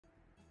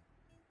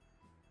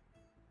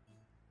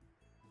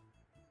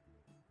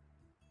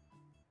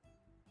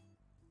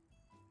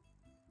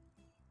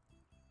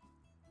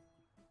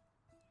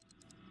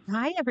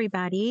Hi,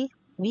 everybody.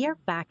 We are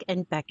back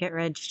in Beckett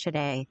Ridge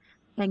today.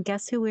 And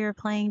guess who we are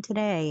playing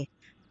today?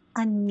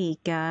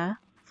 Anika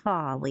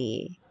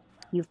Folly.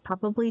 You've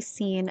probably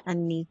seen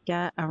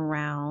Anika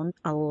around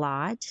a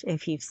lot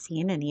if you've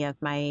seen any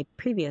of my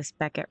previous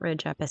Beckett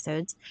Ridge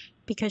episodes,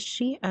 because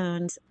she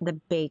owns the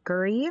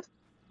bakery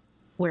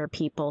where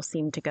people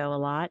seem to go a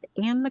lot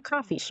and the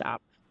coffee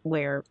shop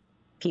where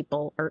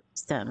people or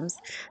Sims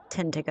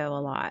tend to go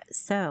a lot.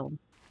 So,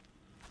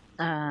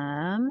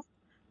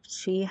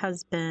 she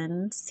has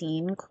been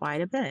seen quite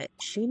a bit.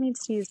 She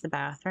needs to use the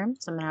bathroom,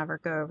 so I'm gonna have her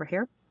go over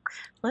here.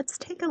 Let's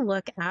take a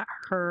look at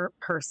her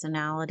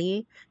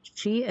personality.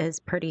 She is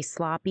pretty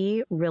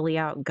sloppy, really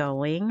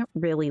outgoing,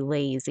 really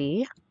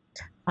lazy,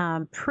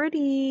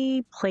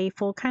 pretty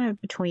playful, kind of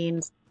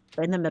between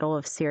in the middle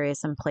of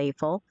serious and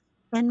playful,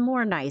 and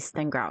more nice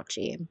than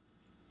grouchy.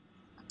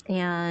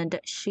 And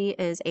she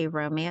is a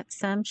romance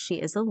sim. She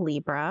is a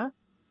Libra.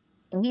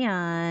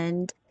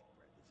 And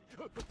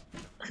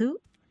who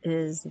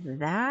is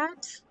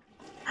that?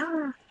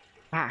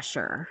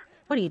 Asher.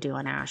 What are you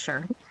doing,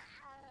 Asher?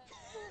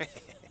 Why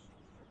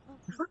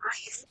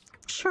is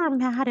Asher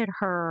mad at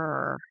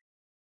her?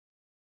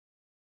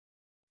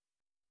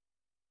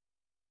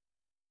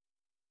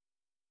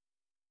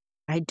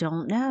 I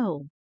don't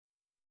know.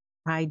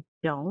 I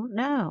don't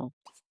know.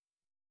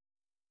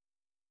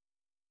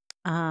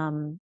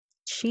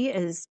 She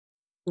is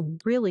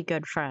really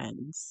good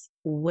friends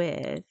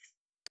with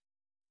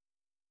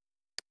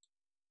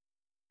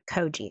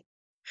Koji,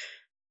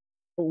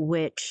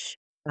 which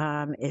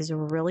is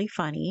really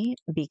funny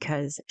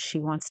because she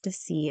wants to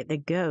see the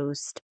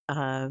ghost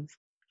of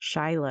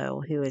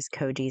Shiloh, who is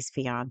Koji's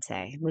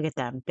fiance. Look at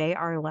them. They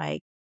are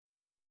like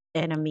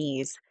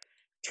enemies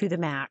to the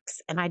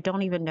max. And I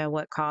don't even know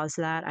what caused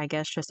that. I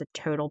guess just a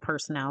total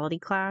personality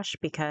clash,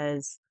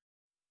 because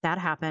that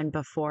happened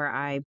before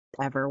I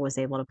ever was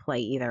able to play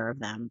either of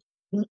them.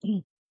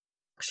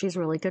 She's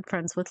really good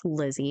friends with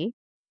Lizzie,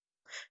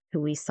 who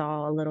we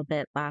saw a little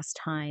bit last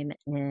time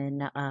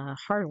in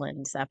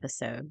Harlan's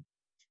episode.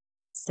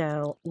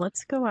 So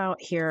let's go out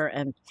here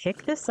and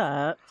pick this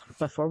up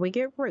before we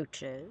get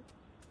roaches.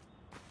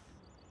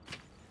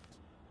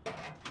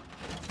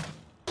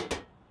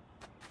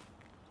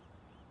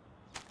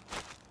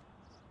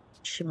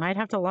 She might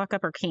have to lock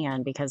up her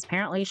can because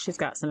apparently she's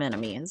got some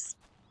enemies.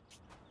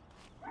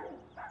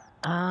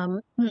 I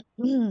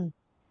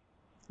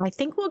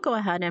think we'll go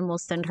ahead and we'll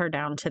send her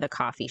down to the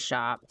coffee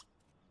shop.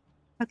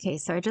 Okay,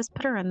 so I just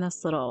put her in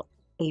this little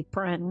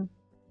apron,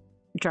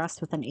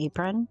 dress with an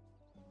apron.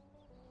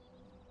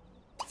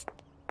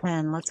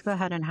 And let's go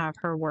ahead and have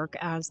her work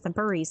as the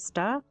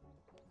barista.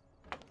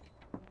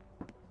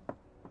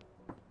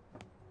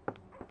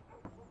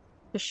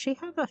 Does she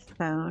have a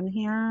phone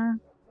here?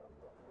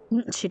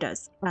 She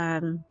does.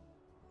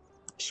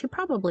 She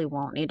probably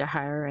won't need to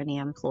hire any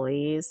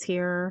employees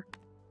here,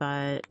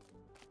 but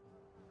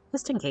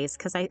just in case,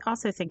 because I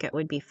also think it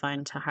would be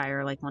fun to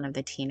hire like one of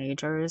the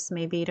teenagers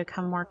maybe to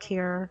come work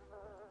here.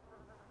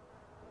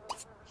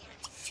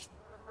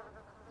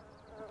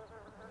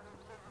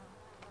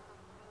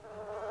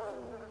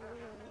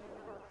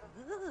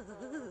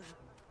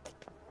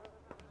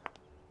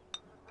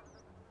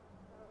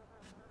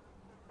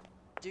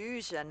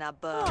 Duja na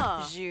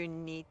ba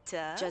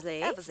Junita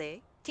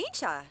Jose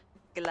Tincha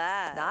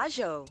Gla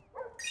Najo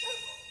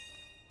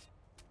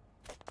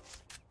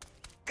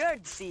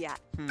Gurdsia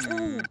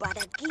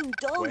Badakim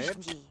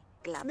Dojni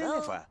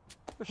Glabo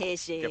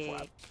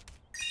Heshe.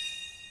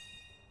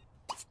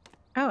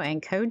 Oh,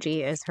 and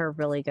Koji is her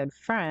really good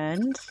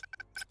friend.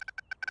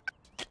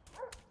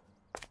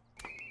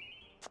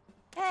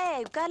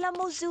 Hey,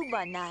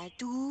 Galamozuba na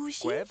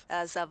Dushi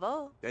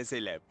Savo.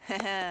 Deseleb.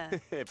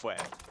 Fue.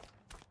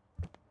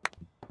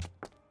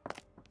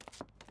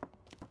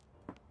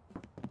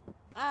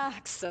 Ah,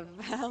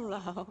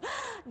 Xavello.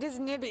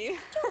 Disnibby.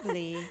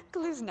 Totally.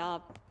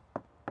 Gliznop.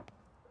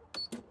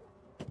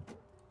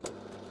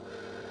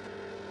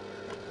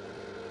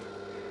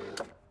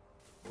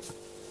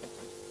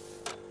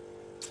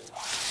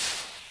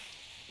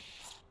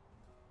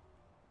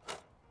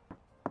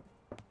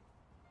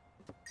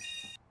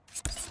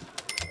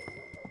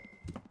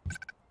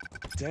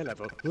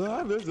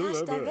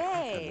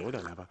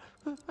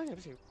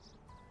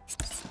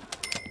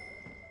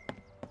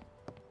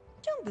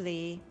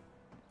 Jumbly.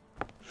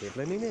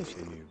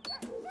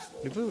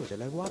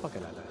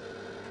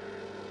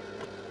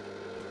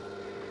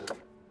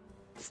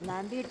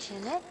 Snambir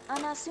Chinet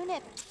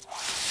Anasunip.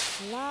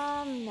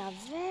 Lam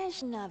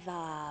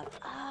Navejnavab.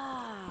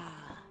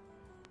 Ah.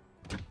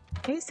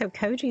 Okay, so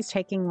Koji's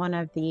taking one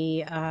of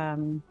the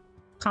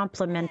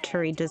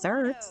complimentary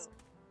desserts.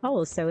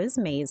 Oh, so is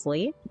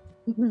Maisley.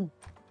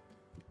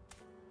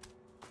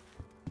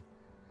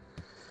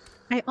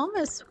 I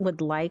almost would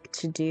like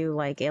to do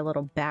like a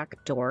little back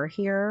door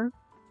here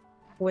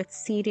with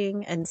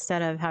seating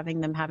instead of having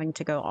them having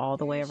to go all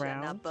the way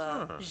around.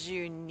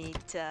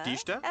 Junita.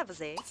 Dishta?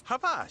 Evze.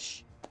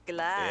 Havash.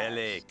 Glad.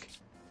 Elik.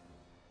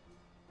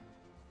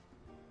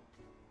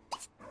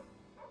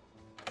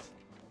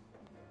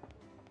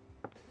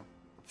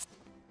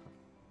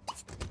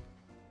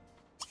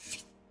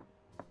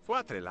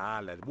 Quatre la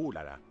le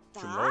bulara. Da?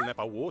 Chulol ne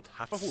pa wot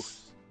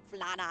hafafus.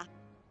 Flana.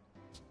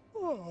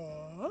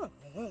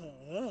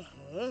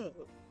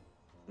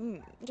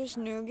 Dus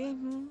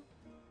noogie,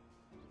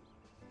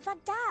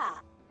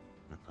 Fada.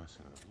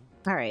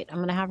 All right, I'm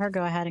going to have her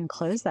go ahead and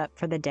close up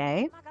for the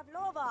day.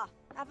 Magavlova.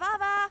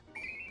 Avava.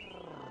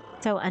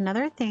 So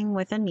another thing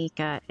with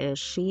Anika is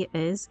she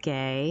is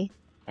gay,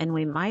 and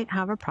we might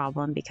have a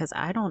problem because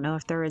I don't know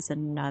if there is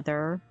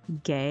another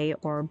gay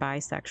or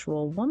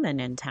bisexual woman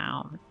in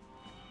town.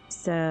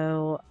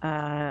 So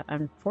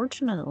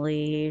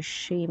unfortunately,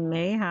 she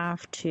may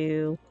have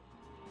to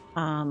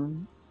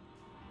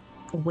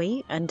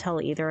wait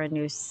until either a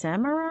new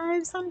sim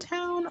arrives on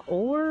town,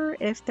 or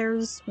if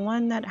there's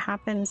one that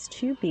happens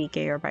to be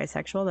gay or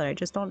bisexual that I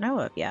just don't know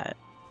of yet.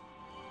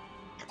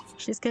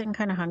 She's getting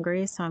kind of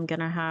hungry, so I'm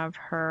gonna have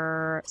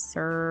her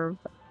serve,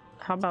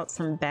 how about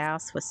some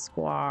bass with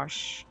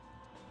squash?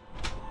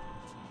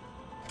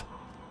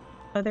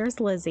 Oh, there's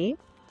Lizzie.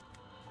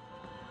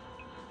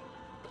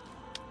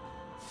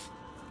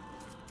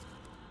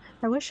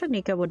 I wish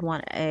Anika would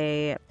want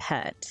a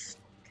pet,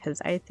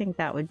 because I think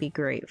that would be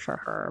great for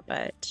her,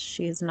 but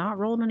she's not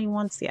rolled any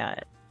once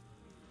yet.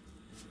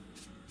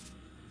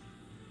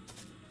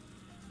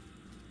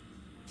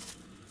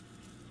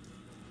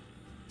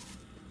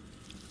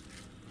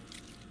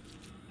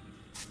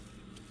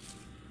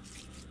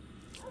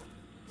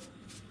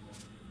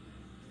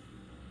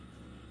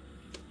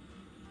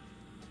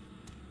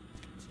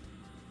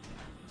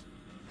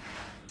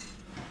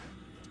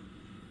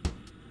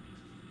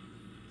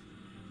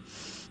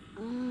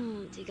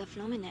 Tiga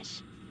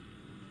Flominish.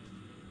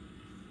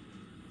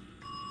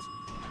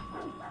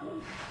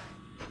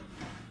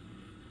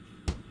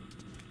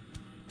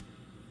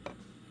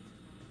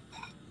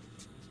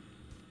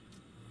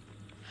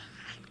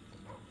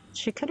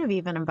 She could have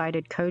even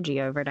invited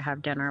Koji over to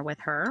have dinner with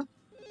her.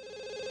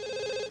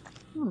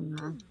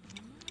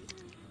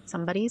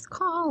 Somebody's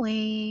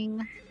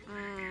calling.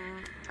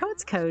 Oh,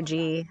 it's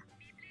Koji.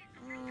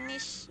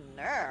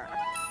 Nishner.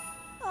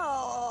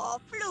 Oh,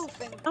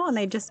 floofing. Oh, and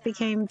they just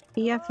became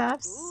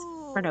BFFs?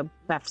 Or no,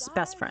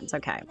 best friends,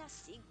 okay.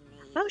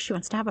 Oh, she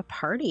wants to have a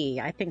party.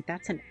 I think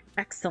that's an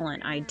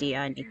excellent idea,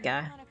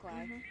 Anika.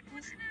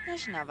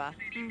 Nashnava.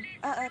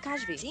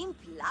 Kajvi.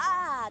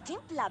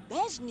 Timpla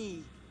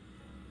Bejni.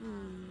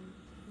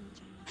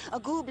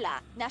 Agubla.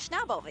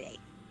 Nashnabove.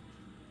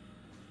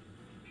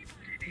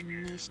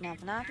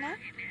 Nishnavnavna.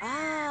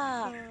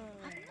 Ah.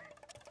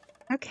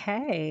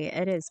 Okay,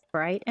 it is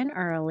bright and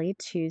early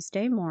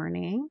Tuesday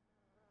morning.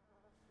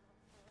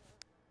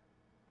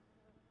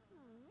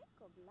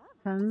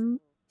 Come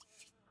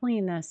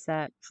clean this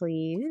up,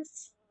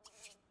 please.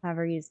 Have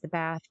her use the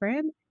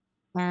bathroom.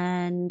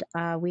 And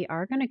we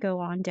are going to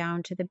go on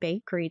down to the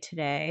bakery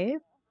today.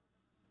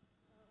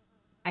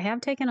 I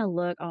have taken a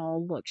look.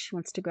 Oh, look, she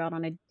wants to go out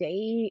on a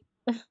date.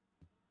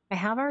 I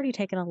have already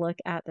taken a look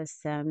at the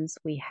Sims.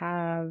 We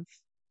have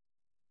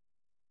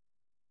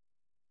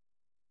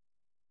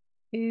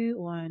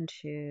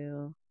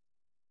two.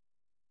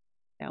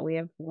 Yeah, we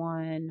have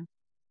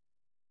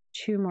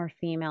two more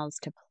females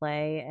to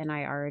play, and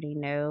I already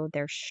know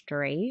they're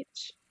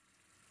straight.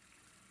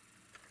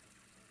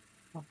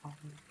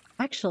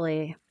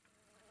 Actually,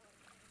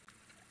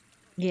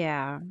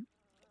 yeah.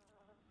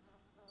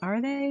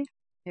 Are they?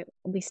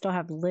 We still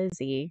have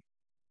Lizzie,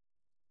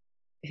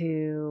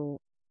 who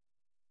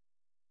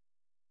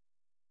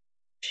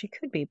she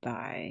could be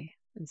bi,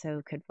 and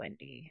so could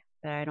Wendy,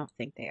 but I don't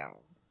think they are.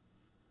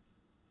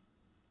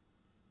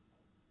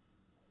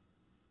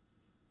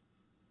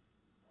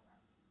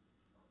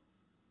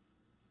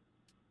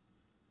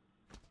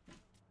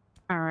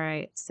 All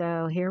right,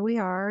 so here we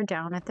are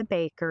down at the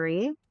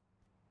bakery.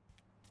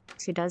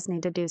 She does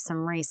need to do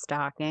some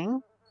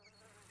restocking.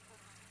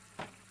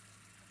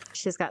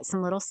 She's got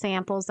some little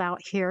samples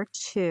out here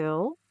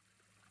too.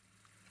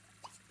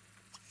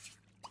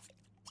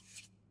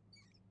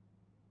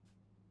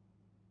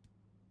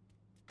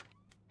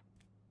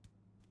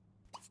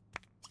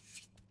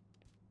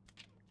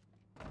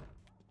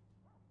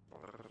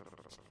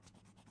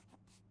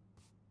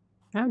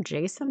 Oh,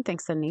 Jason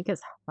thinks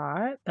Anika's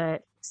hot,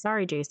 but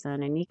sorry,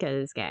 Jason,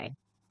 Anika is gay.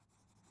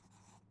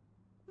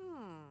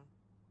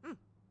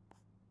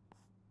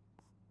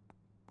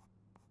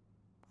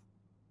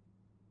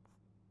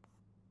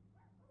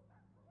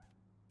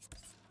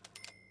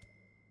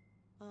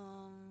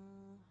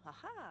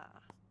 Haha.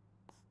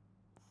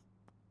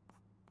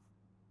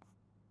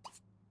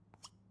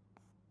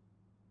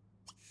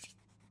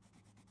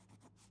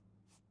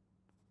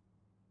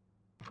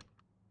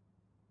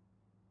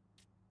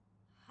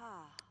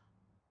 Ha.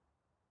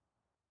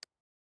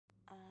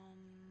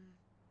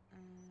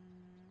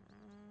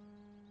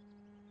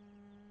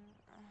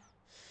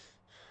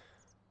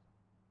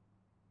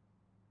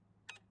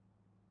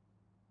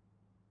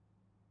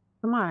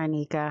 Come on,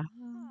 Anika.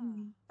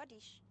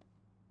 Badish.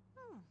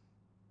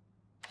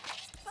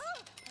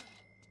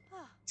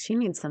 She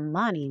needs some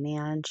money,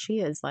 man. She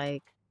is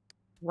like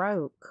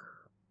broke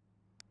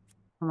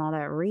from all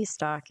that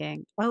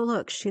restocking. Oh,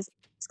 look, she's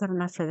got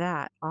enough for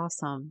that.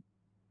 Awesome.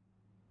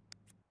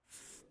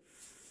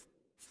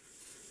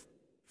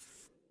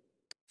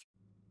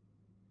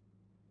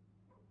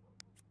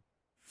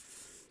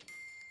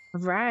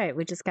 Right,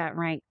 we just got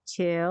rank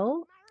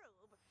 2.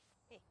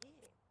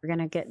 We're going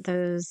to get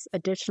those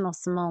additional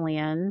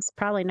simoleons.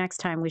 Probably next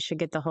time we should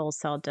get the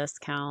wholesale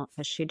discount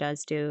because she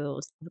does do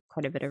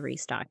quite a bit of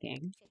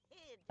restocking.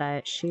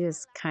 But she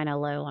is kind of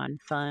low on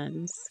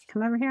funds.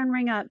 Come over here and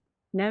ring up.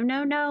 No,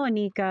 no, no,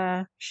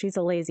 Anika. She's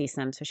a lazy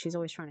sim, so she's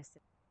always trying to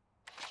sit.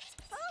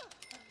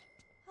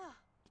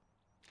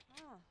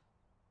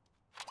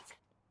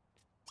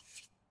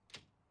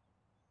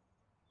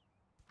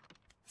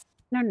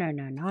 No, no,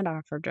 no, not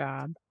offer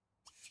job.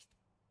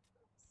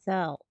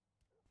 Sell.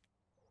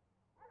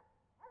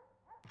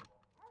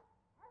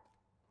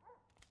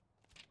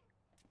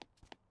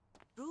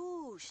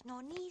 Rouge, no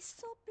ni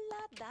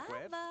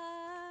sopladava.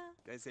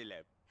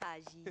 Deseleb.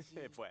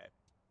 Hajiji. Fue.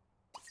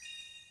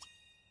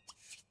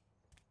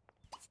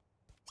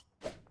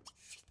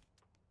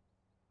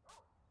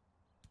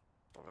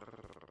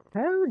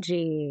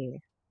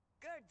 Koji.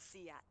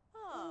 Gerdsiat.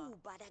 Oh,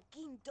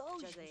 badaking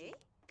doji. Jose.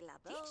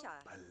 Glabo.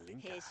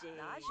 Palinka. Heshe.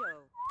 Lajo.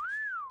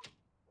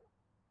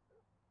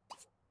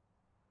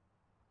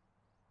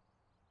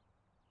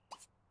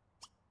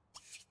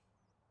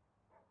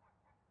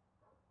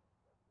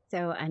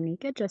 So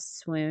Anika just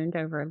swooned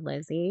over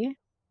Lizzie.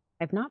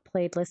 I've not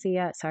played Lizzie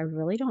yet, so I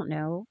really don't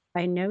know.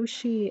 I know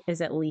she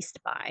is at least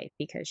bi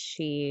because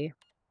she...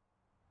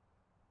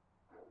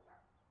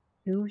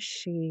 Who is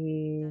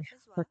she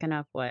hooking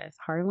up with?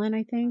 Harlan,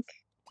 I think?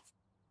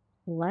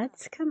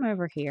 Let's come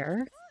over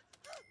here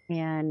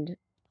and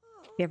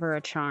give her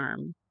a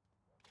charm.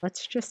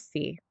 Let's just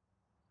see.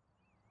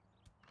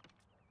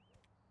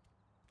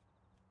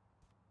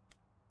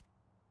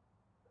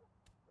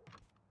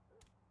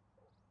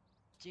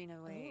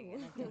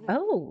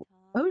 Oh,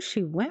 oh,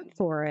 she went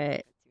for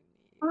it.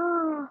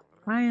 Oh,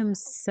 I am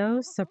so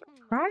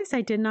surprised.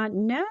 I did not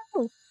know.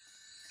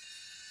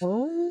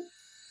 Oh,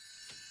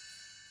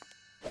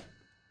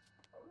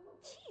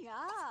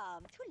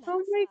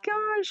 oh my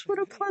gosh, what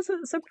a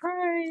pleasant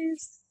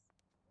surprise.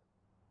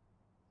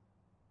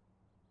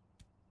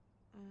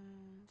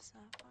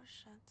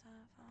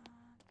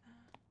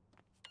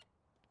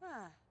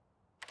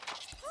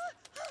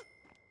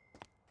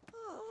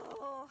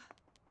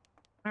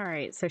 All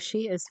right, so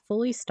she is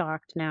fully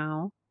stocked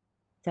now.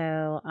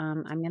 So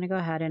I'm going to go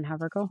ahead and have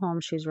her go home.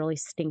 She's really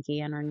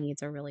stinky and her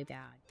needs are really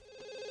bad.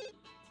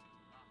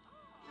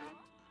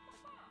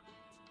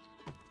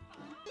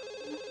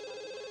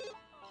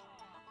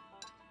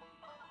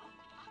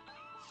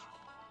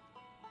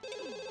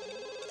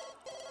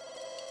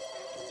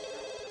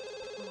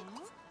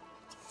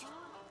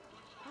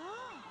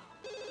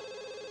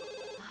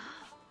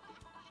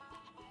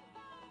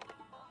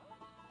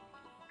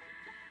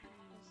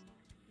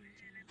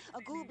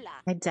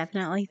 I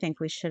definitely think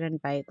we should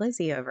invite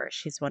Lizzie over.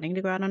 She's wanting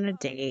to go out on a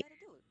date.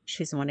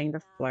 She's wanting to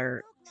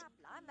flirt.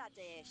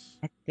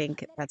 I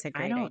think that's a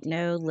great idea. I don't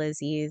know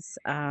Lizzie's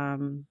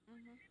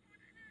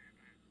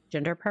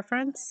gender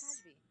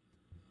preference,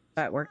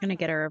 but we're going to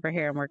get her over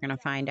here and we're going to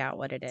find out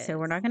what it is. So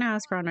we're not going to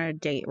ask her on a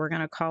date. We're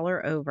going to call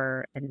her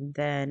over and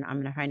then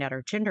I'm going to find out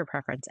her gender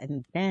preference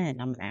and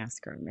then I'm going to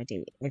ask her on a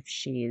date if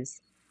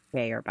she's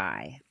gay or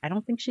bi. I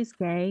don't think she's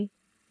gay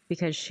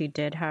because she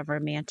did have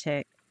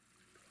romantic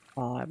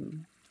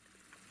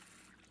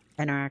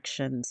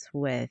interactions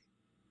with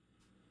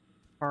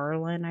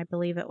Harlan, I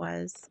believe it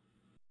was.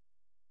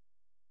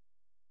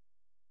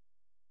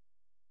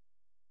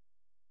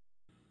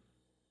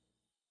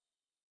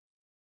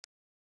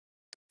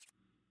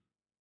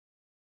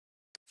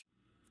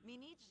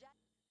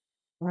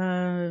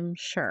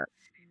 Sure.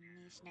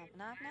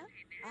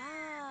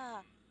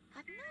 Oh,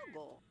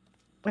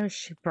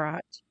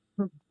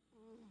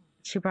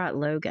 she brought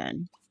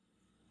Logan.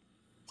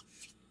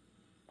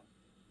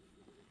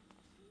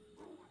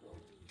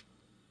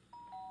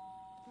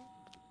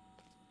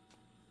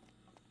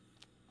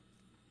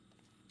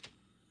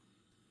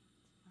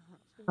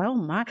 Oh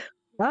my.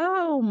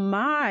 Oh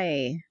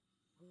my.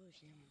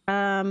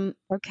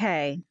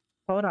 Okay.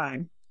 Hold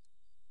on.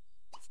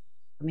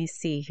 Let me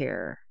see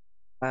here.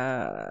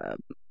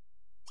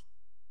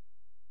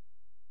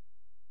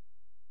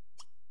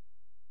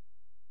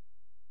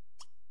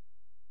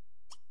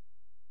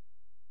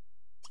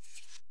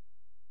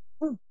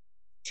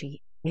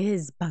 She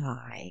is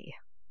bi.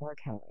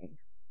 Okay.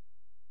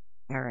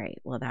 All right.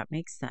 Well, that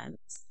makes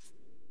sense.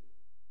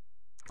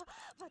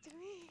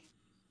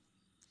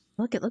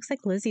 Look, it looks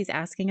like Lizzie's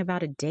asking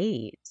about a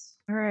date.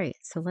 All right.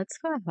 So let's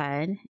go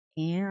ahead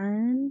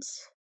and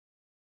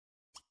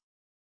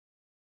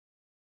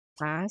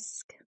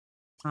ask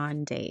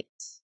on date.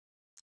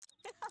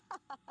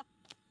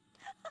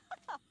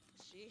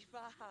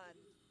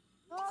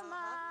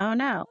 Oh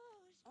no.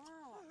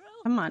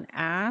 Come on,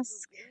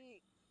 ask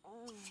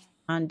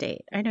on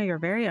date. I know you're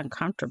very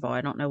uncomfortable. I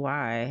don't know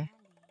why.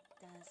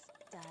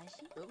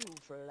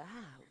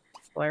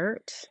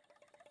 Flirt.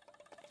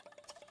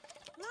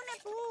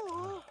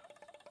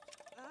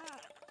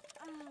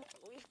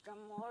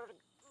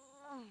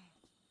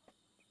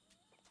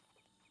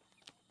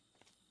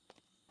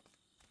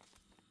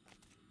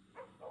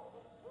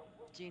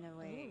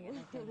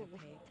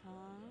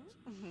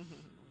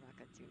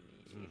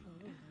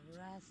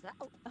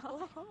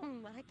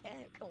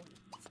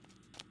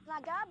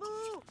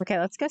 Okay,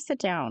 let's go sit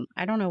down.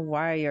 I don't know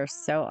why you're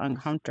so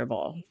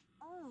uncomfortable.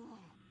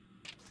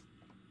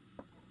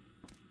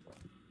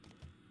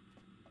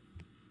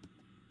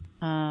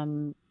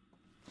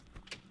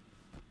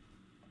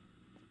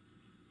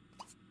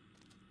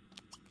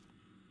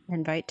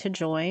 Invite to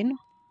join.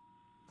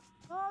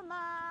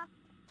 Toma.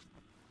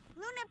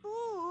 Lune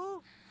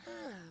pu.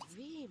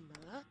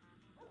 Vima.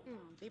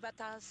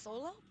 Vibata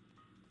solo?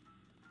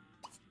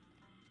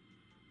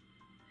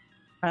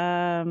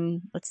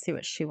 Let's see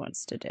what she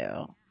wants to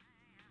do.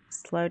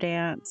 Slow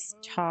dance,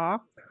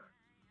 talk,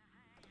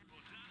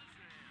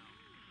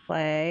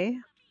 play.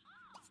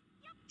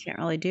 Can't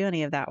really do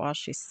any of that while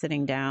she's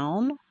sitting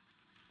down.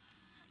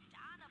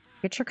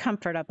 Get your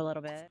comfort up a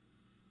little bit.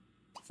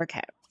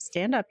 Okay,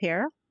 stand up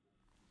here.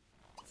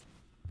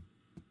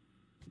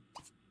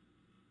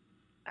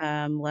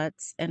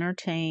 Let's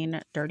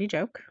entertain Dirty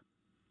Joke.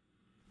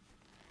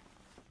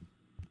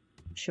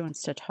 She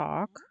wants to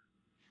talk.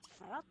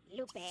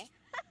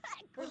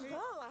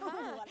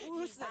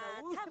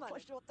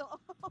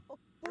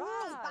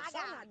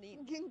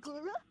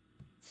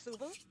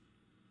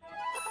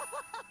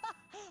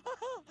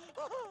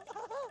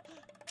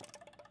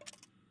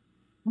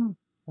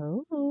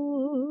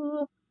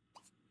 Oh.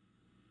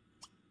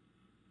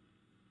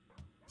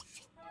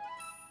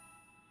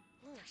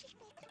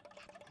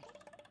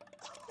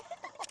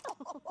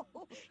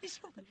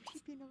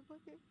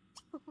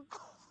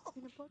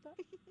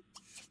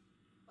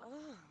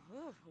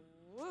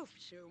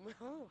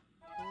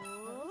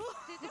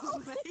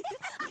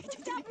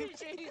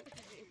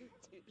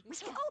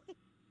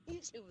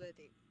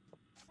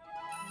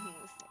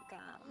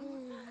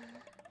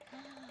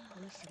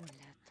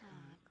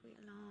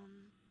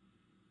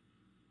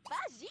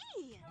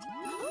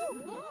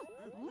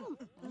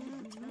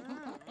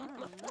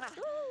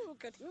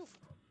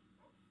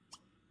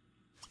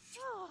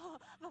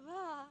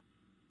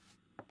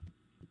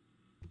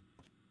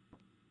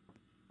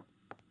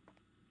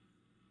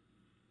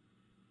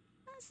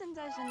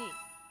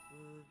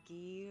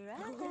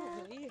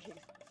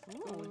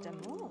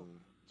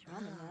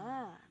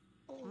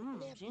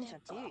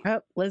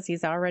 Oh,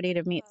 Lizzie's all ready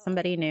to meet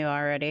somebody new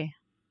already.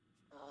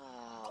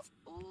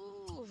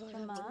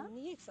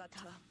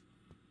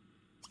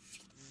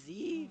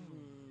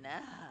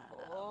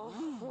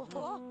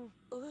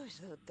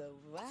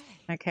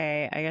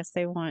 Okay, I guess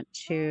they want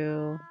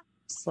to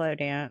slow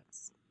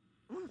dance.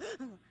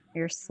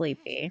 You're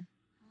sleepy.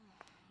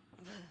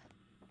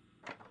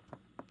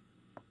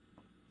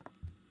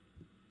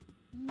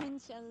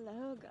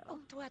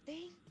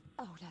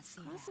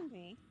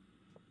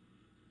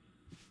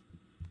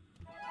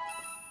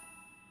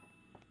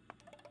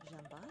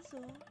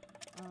 Jambazo.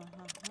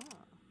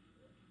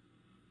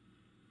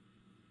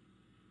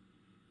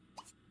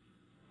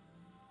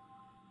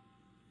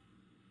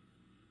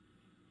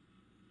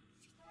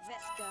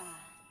 Veska.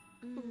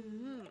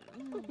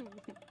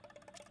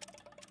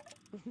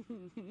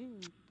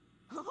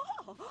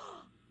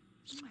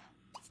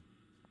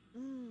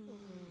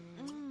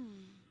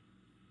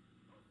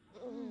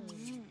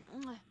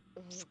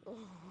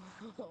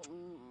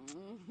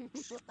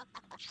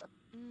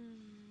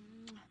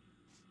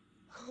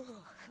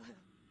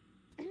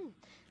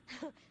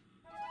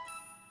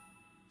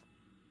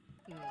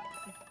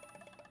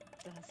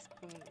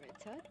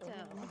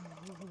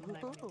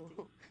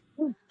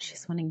 Ooh,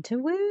 she's wanting to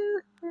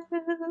woo.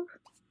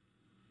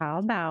 How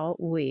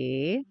about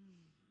we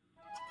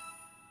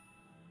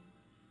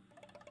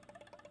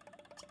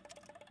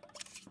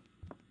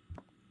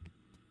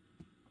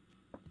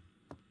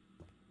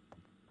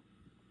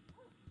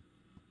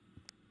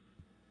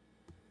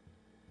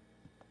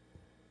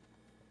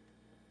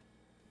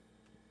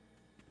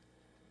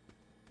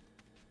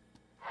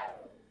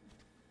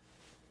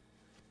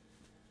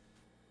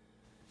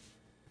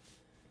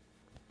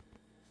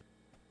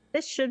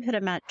this should put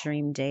him at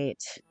dream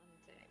date.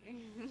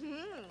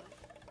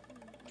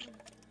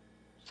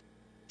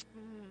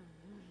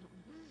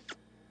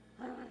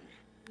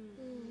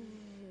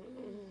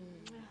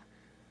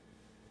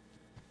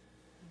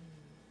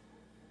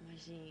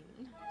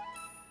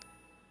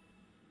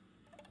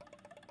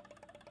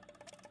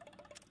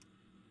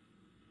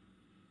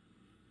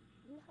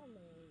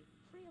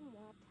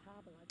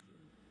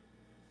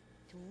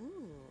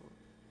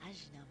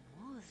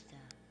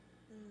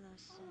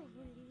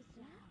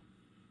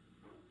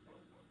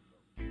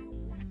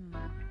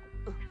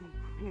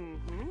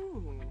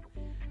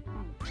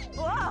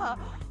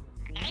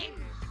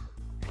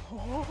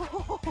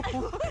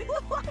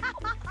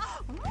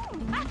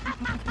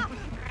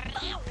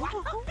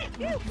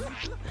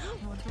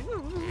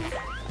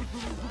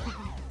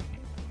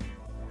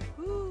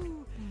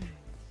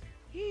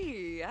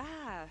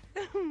 Yeah.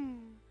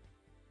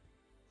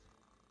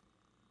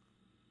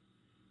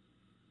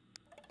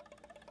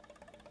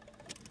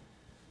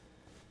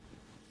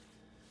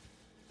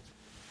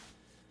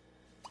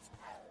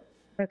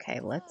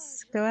 Okay,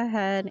 let's go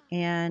ahead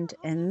and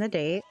end the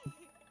date.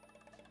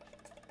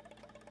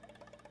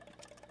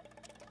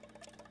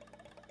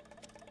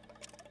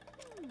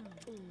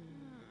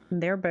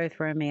 They're both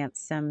romance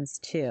sims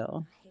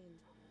too.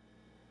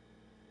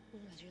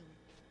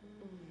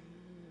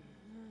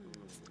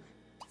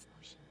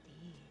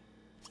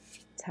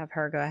 Let's have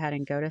her go ahead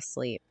and go to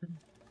sleep.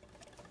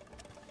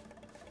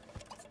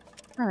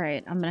 All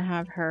right, I'm gonna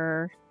have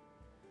her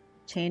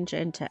change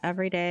into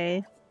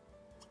everyday.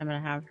 I'm gonna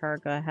have her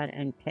go ahead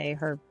and pay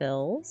her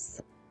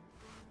bills.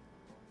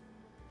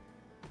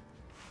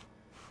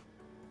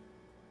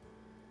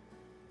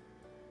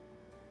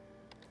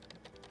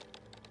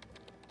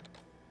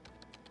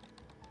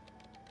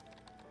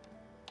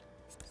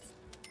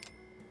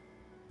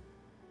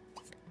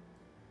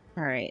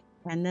 All right,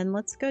 and then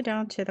let's go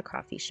down to the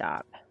coffee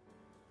shop.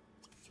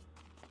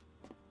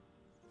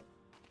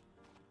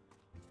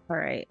 All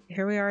right,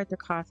 here we are at the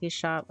coffee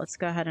shop. Let's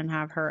go ahead and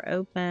have her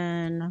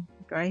open.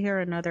 Do I hear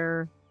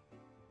another?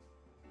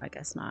 I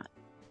guess not.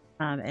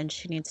 And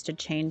she needs to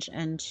change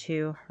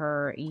into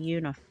her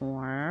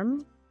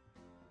uniform.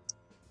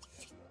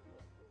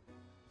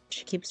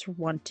 She keeps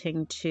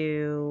wanting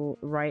to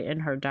write in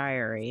her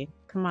diary.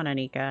 Come on,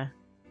 Anika.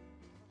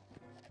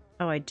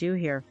 Oh, I do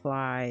hear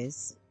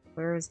flies.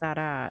 Where is that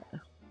at?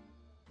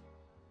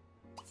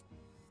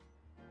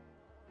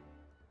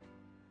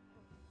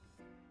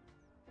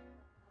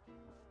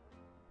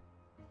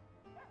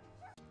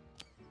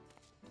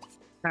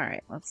 All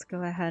right, let's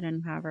go ahead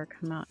and have her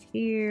come out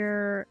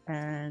here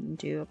and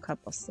do a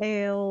couple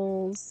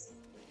sales.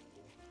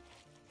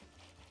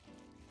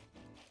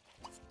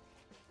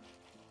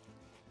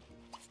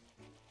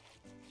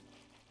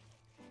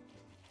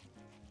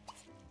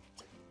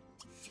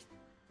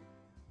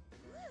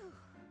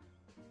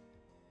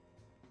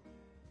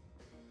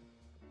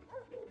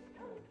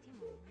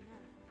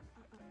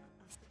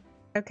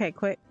 Okay,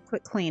 quit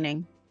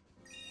cleaning.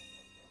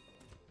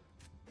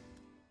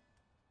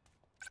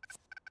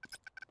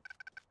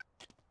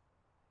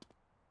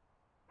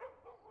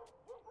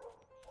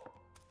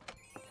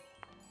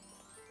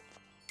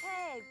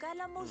 Hey,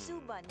 kala mo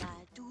suba na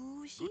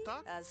dushi?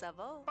 Tuta?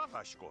 Asavo?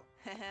 Papashko.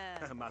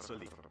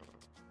 Masoli.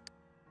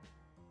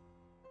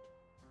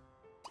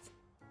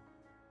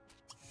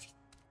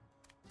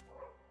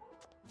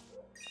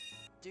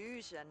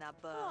 Dusha na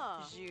ba?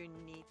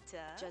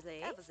 Junita?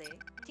 Jose? Evze?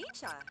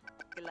 Ticha?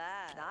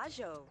 Glad?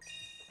 Najo?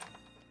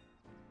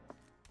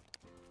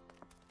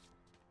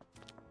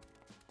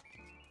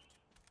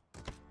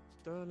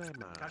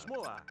 Tolema.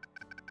 Kashmoa.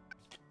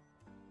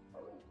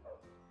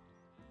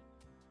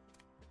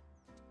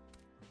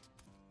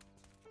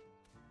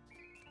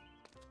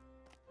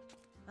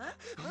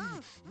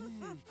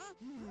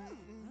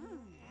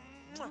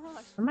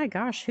 Oh my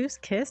gosh, who's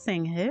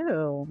kissing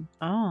who?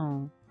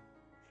 Oh.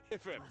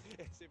 Tave.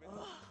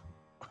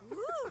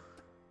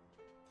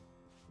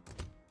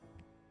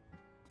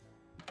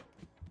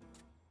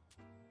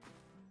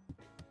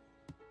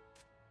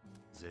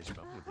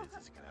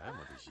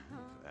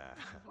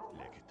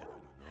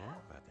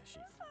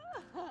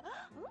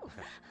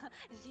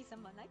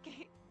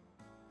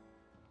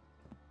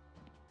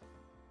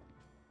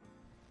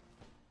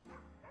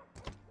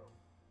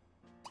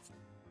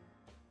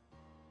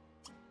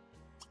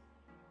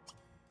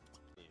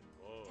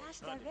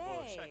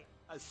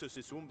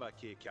 Sumba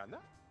ke kana?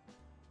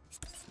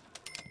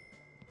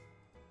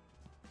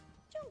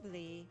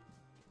 Jumbly.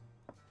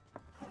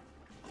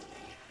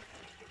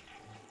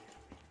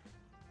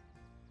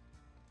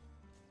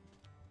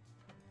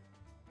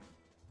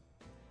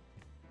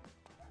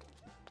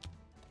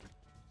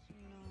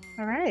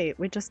 All right,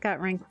 we just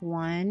got rank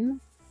 1.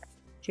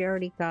 She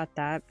already got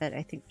that, but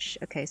I think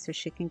okay, so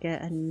she can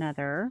get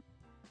another.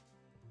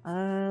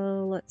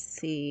 Let's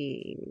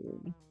see.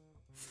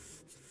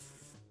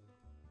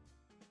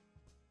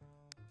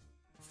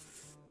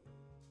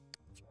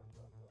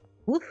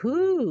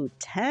 Woohoo!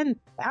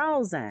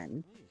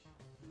 10,000.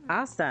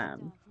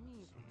 Awesome.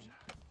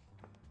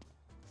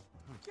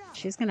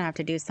 She's gonna have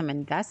to do some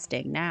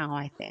investing now,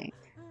 I think.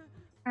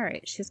 All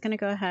right, she's gonna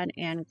go ahead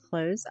and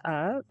close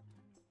up.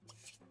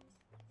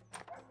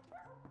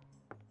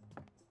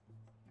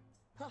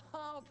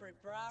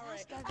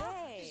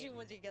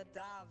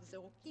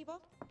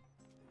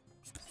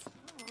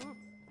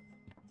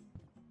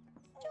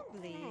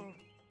 Jumbly.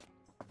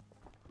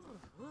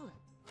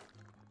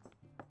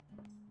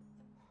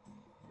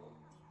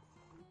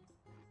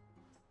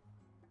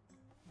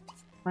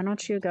 Why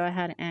don't you go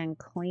ahead and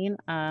clean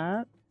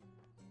up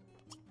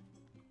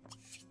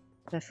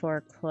before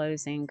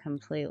closing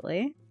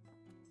completely?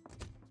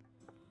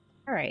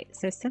 All right,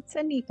 so since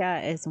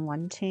Anika is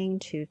wanting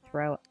to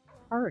throw a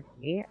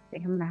party, I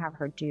think I'm gonna have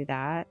her do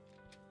that.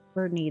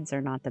 Her needs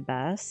are not the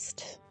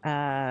best,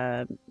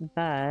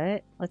 but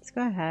let's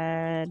go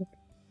ahead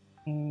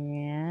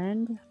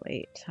and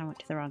wait, I went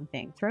to the wrong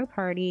thing. Throw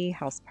party,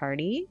 house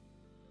party.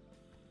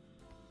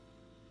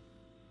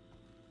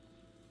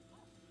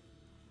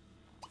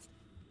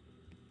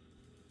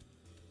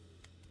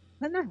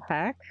 What the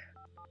heck?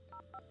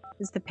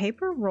 Is the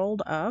paper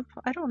rolled up?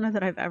 I don't know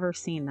that I've ever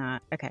seen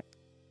that. Okay.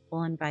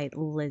 We'll invite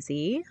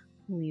Lizzie.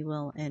 We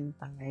will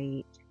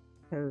invite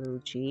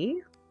Koji.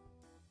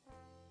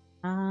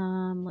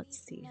 Let's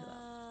see who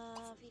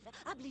else.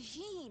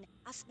 Ablijin.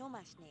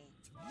 Asnomashne.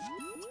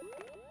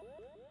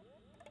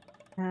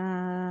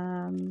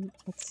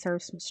 Let's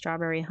serve some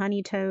strawberry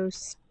honey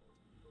toast.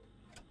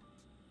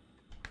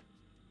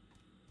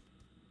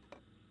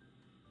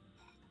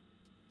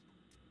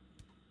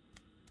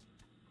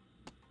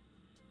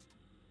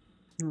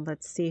 And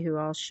let's see who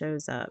all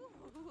shows up.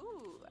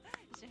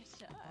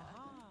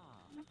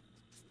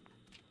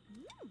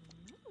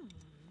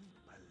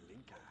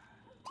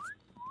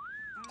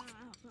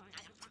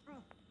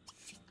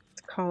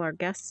 Let's call our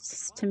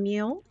guests to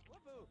meal.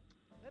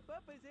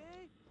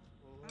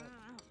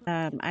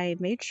 I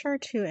made sure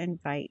to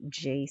invite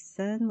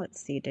Jason.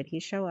 Let's see, did he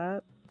show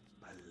up?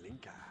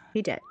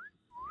 He did.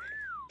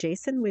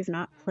 Jason, we've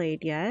not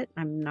played yet.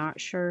 I'm not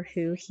sure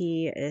who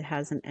he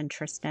has an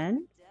interest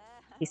in.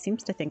 He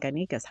seems to think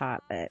Anika's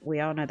hot, but we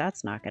all know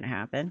that's not going to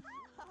happen.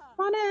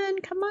 Come on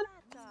in, come on.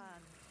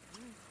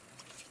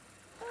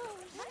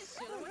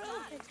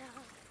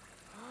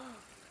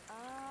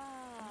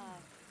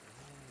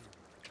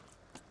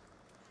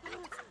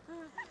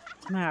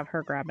 I'm gonna have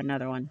her grab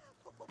another one.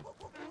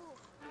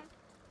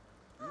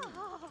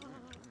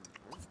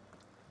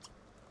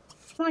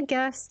 Come on,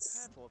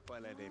 guests.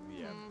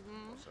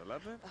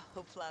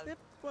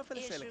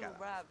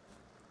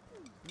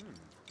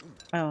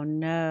 Oh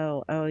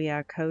no. Oh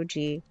yeah,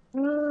 Koji.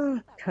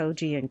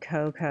 Koji and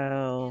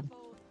Coco.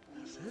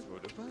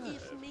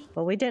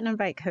 Well, we didn't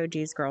invite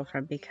Koji's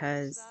girlfriend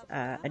because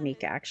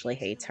Anika actually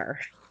hates her.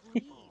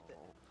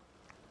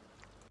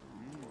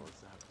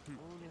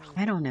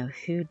 I don't know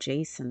who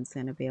Jason's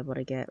going to be able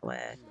to get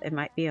with. It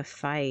might be a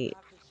fight.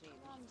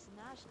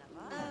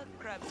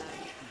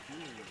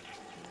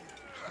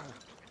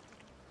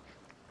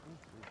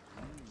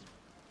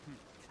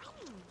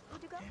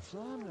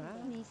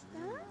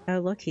 Oh,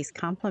 look, he's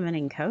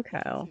complimenting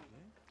Coco.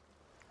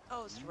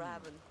 Oh,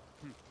 Raven.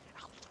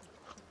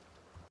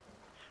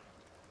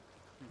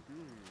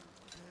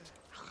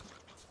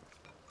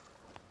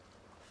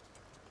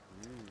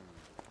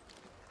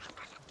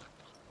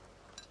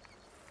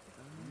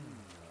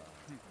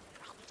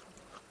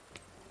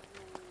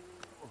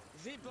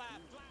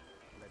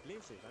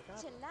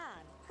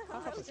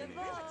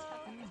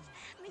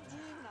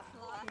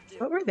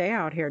 What were they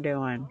out here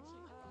doing?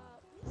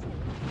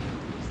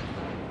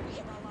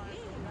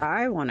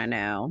 I want to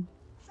know.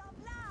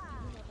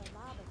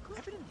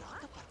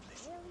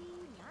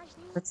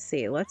 Let's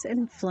see. Let's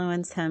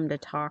influence him to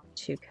talk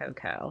to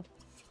Coco.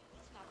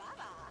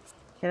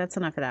 Okay, that's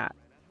enough of that.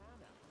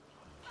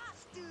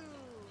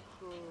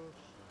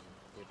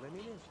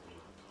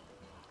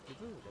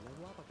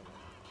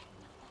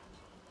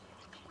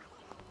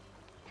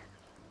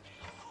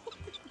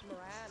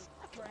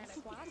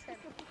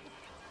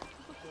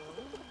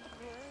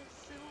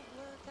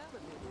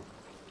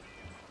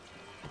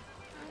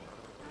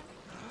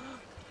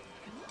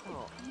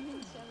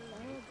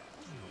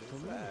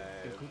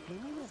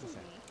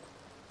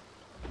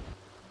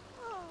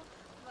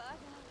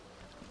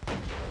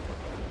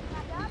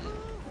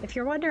 If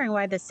you're wondering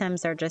why the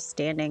Sims are just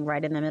standing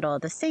right in the middle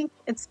of the sink,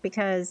 it's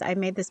because I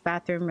made this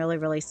bathroom really,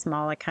 really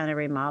small. I kind of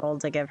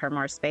remodeled to give her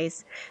more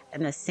space,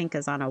 and the sink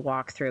is on a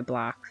walk-through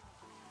block.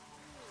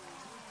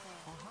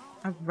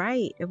 All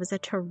right, it was a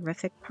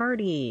terrific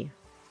party.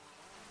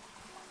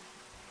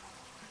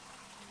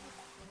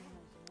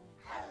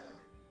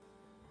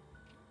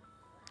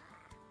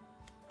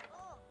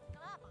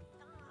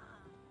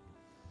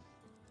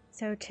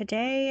 So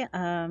today,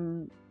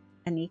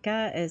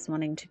 Anika is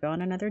wanting to go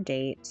on another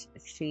date.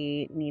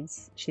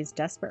 She's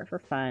desperate for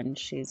fun.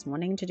 She's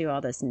wanting to do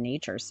all this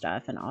nature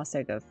stuff and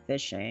also go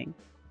fishing.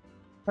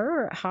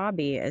 Her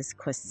hobby is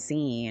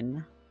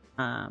cuisine.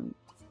 So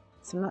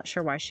I'm not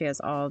sure why she has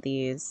all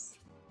these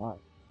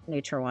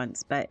nature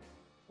ones. But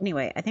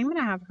anyway, I think I'm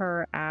going to have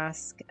her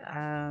ask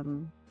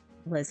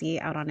Lizzie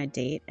out on a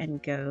date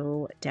and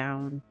go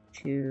down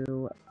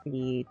to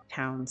the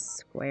town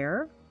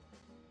square.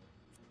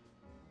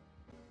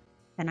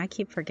 And I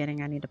keep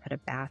forgetting I need to put a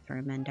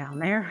bathroom in down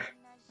there.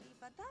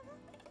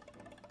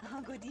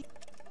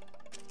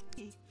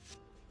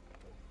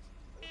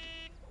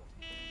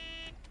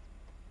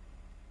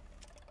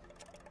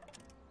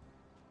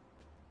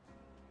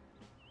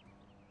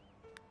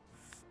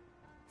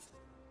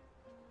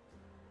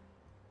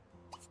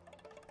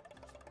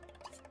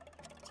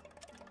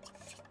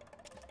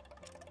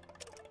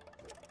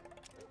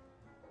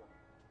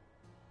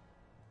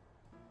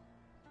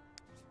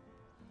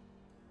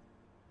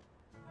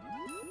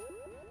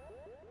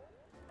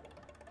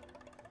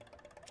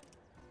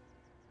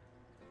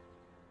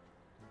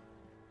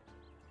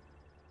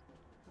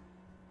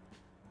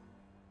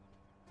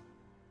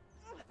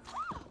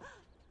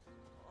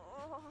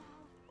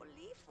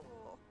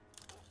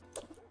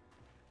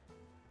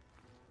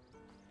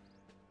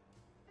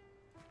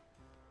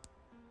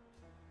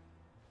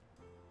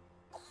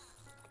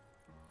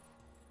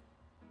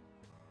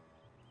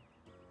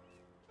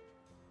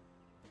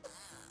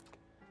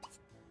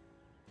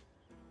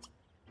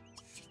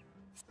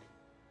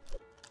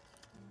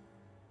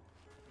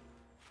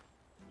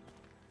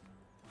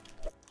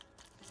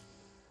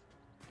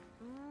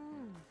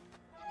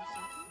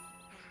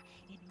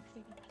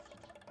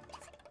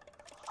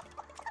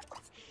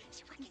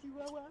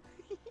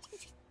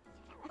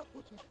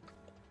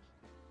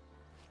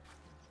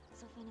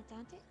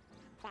 Sofanatante?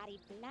 Bari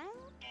blanc?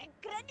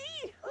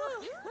 Grani!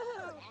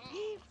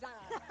 Isa!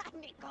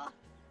 Nico!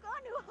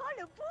 Kanu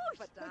holo push!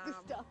 Padam.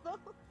 Gustavo!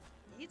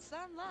 Eat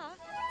some la.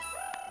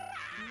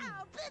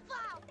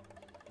 Pippa!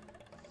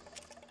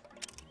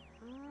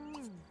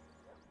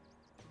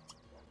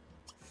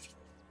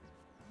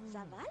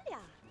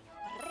 Zavalia!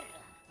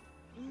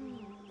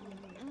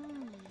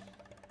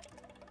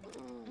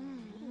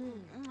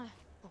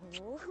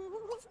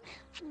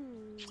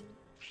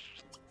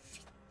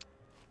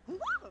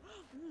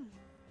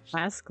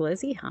 Ask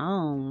Lizzie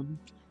home.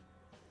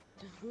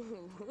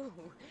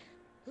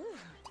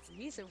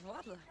 Visa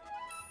water.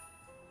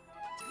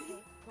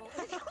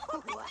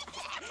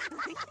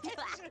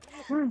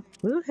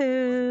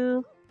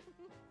 Woohoo!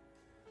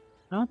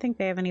 I don't think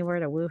they have anywhere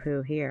to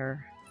woohoo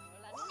here.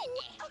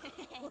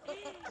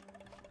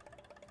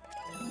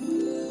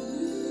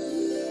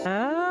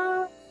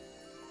 Oh!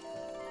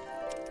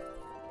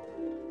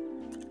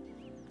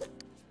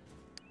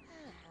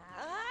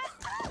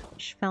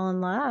 She fell in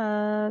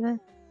love.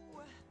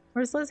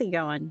 Where's Lizzie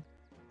going?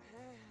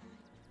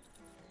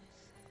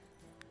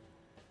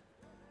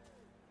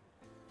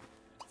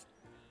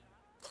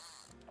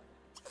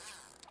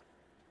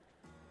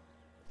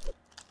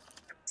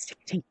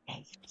 She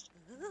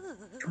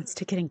wants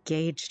to get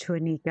engaged to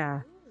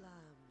Anika.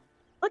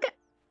 Look at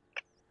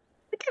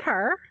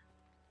her.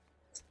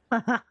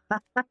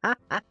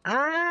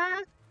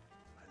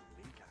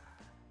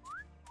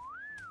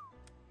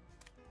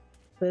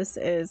 This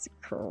is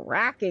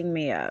cracking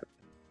me up.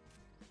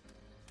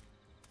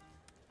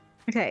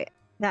 Okay,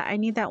 I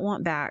need that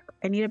want back.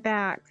 I need it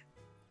back.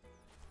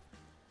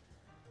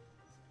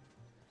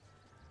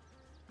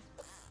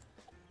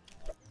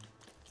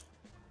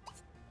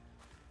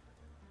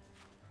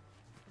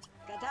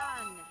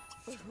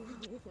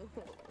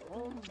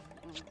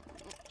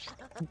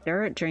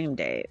 They're at dream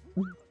date.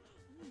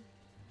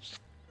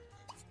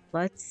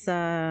 Let's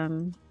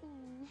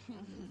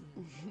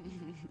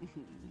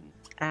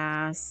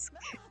ask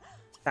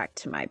back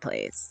to my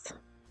place.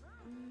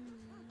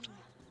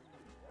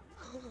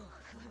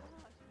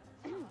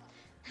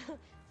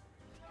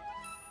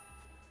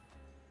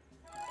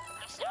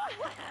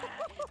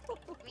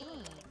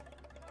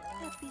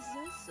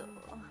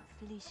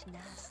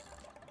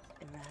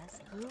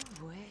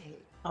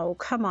 Oh,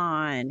 come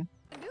on.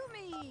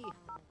 Lumi!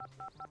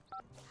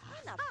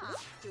 Hana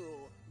Putu!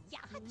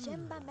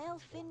 Yachemba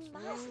Melfin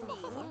Masni!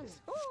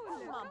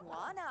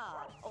 Mamwana!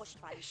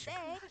 Oshpaise!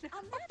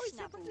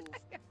 Amashnabu!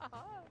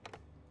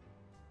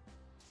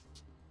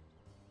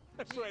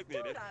 Puoi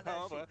dire,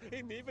 no,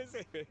 e mi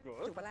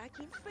vesevo. Tu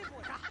balakin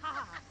figure.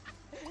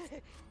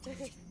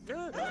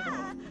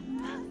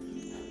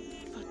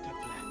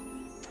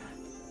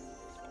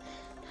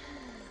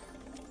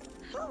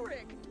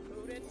 Hurrik!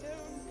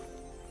 Hoodatoo!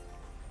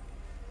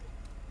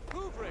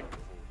 Hoovering,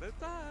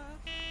 hoodata.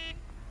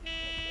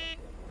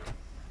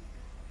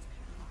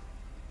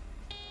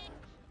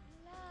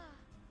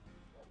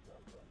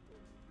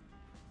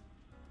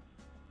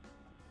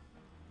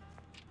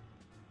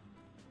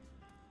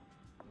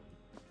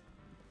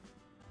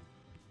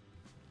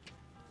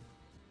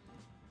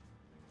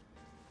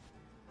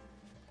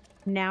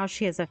 Now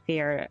she has a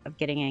fear of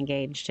getting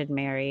engaged and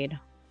married.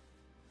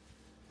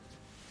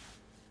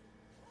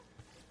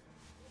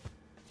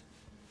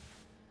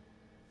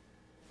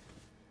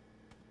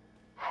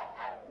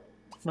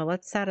 Well,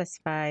 let's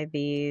satisfy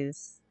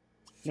these.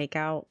 Make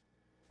out.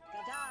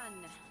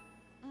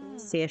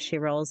 See if she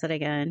rolls it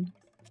again.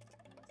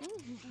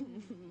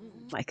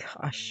 My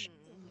gosh.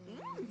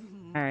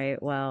 All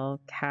right, well,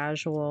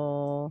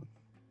 casual.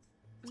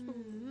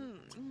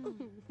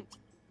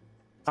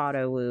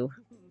 Auto woo.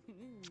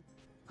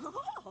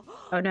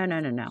 Oh, no, no,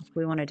 no, no.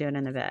 We want to do it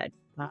in the bed.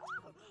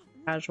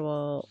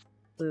 Casual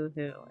woohoo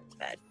in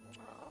bed.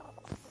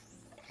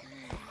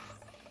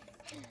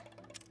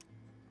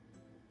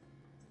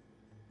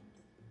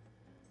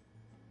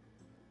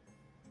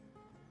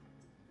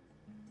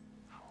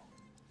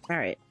 All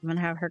right, I'm going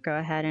to have her go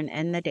ahead and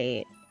end the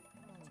date.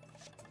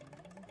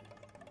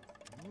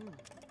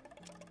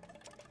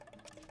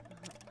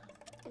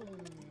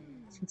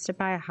 Wants to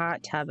buy a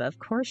hot tub. Of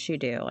course you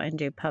do. And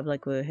do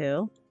public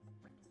woohoo.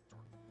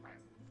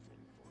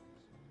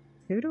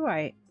 Who do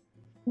I...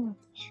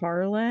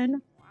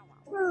 Harlan?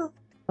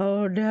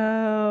 Oh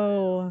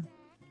no.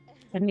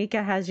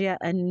 Anika has yet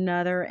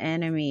another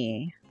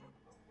enemy.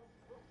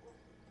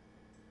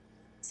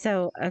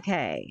 So,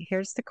 okay,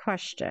 here's the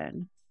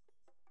question.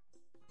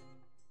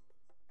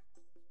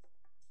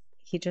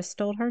 He just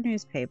stole her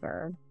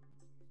newspaper.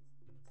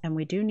 And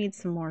we do need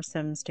some more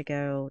Sims to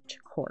go to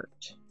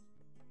court.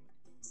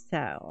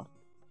 So,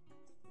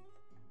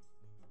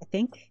 I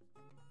think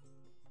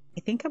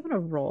I'm gonna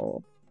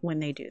roll when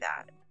they do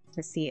that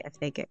to see if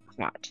they get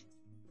caught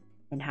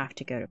and have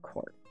to go to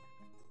court.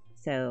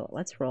 So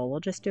let's roll. We'll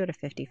just do it a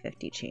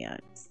 50-50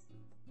 chance.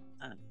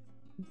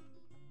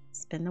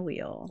 Spin the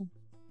wheel.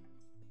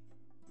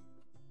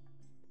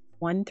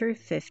 1 through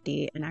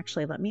 50. And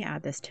actually, let me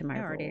add this to my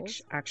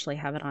rules. Actually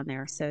have it on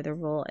there. So the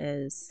rule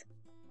is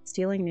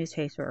stealing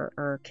newspaper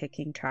or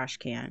kicking trash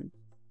can.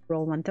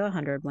 Roll 1 through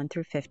 100. 1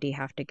 through 50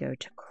 have to go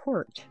to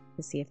court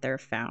to see if they're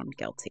found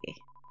guilty.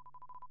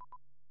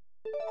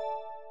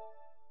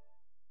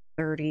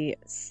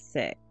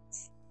 36.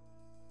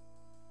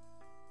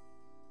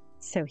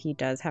 So he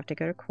does have to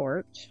go to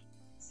court.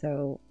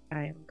 So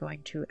I am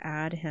going to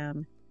add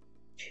him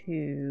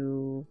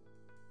to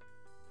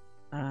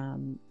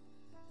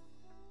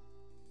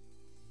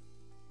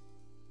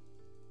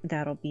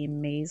that'll be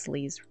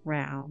Maisley's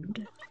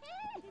round.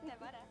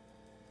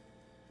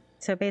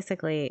 So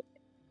basically,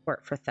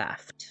 court for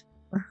theft.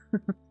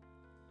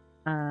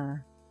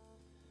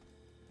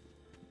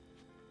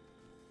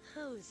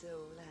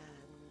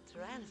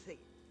 Transi.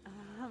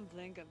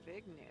 Blinka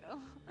big new.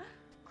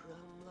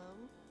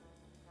 Grumlum.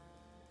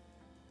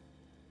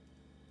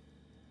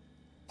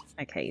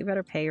 Okay, you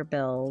better pay your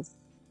bills.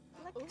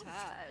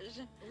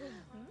 Lakaj.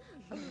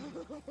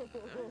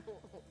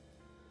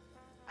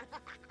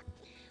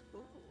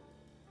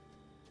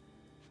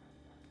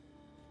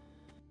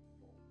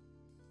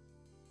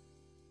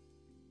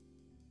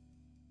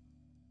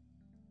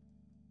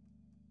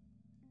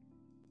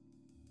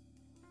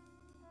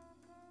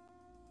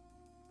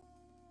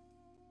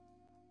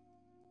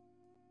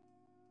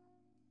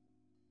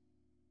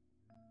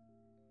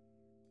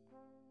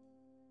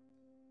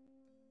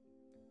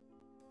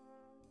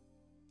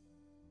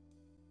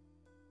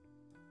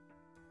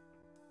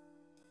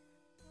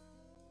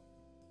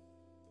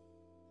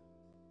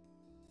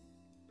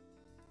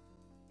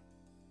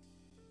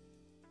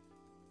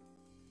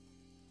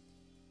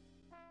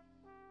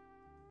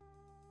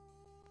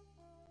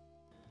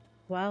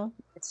 Well,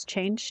 it's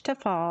changed to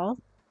fall,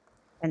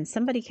 and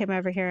somebody came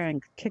over here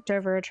and kicked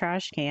over a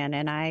trash can,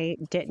 and I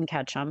didn't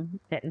catch them.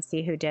 Didn't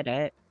see who did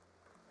it.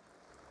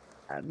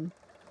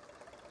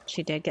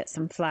 She did get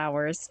some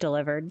flowers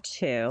delivered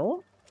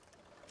too.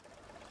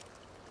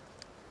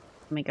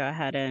 Let me go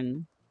ahead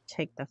and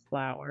take the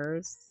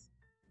flowers.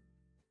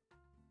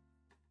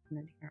 And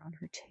then here on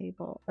her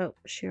table. Oh,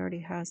 she already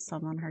has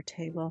some on her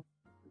table.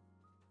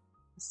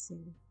 Let's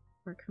see.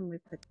 Where can we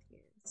put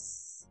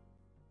these?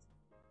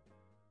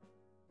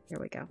 Here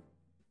we go.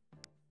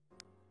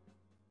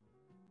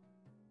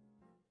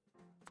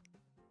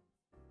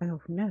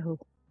 Oh no.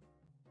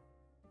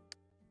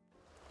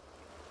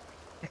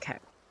 Okay.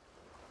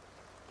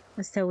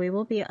 So we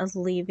will be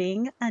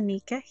leaving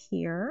Anika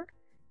here.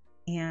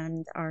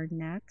 And our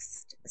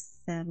next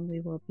sim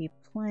we will be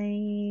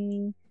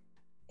playing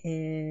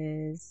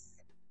is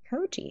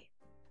Koji.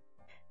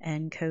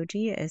 And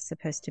Koji is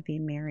supposed to be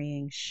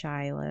marrying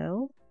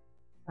Shiloh.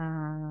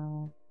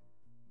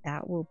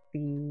 That will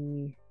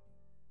be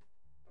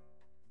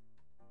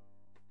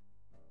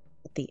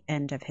at the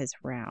end of his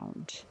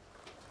round,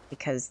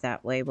 because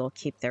that way we'll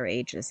keep their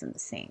ages in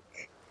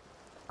sync.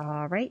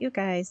 All right, you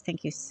guys,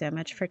 thank you so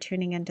much for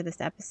tuning into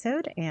this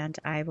episode, and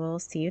I will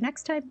see you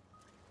next time.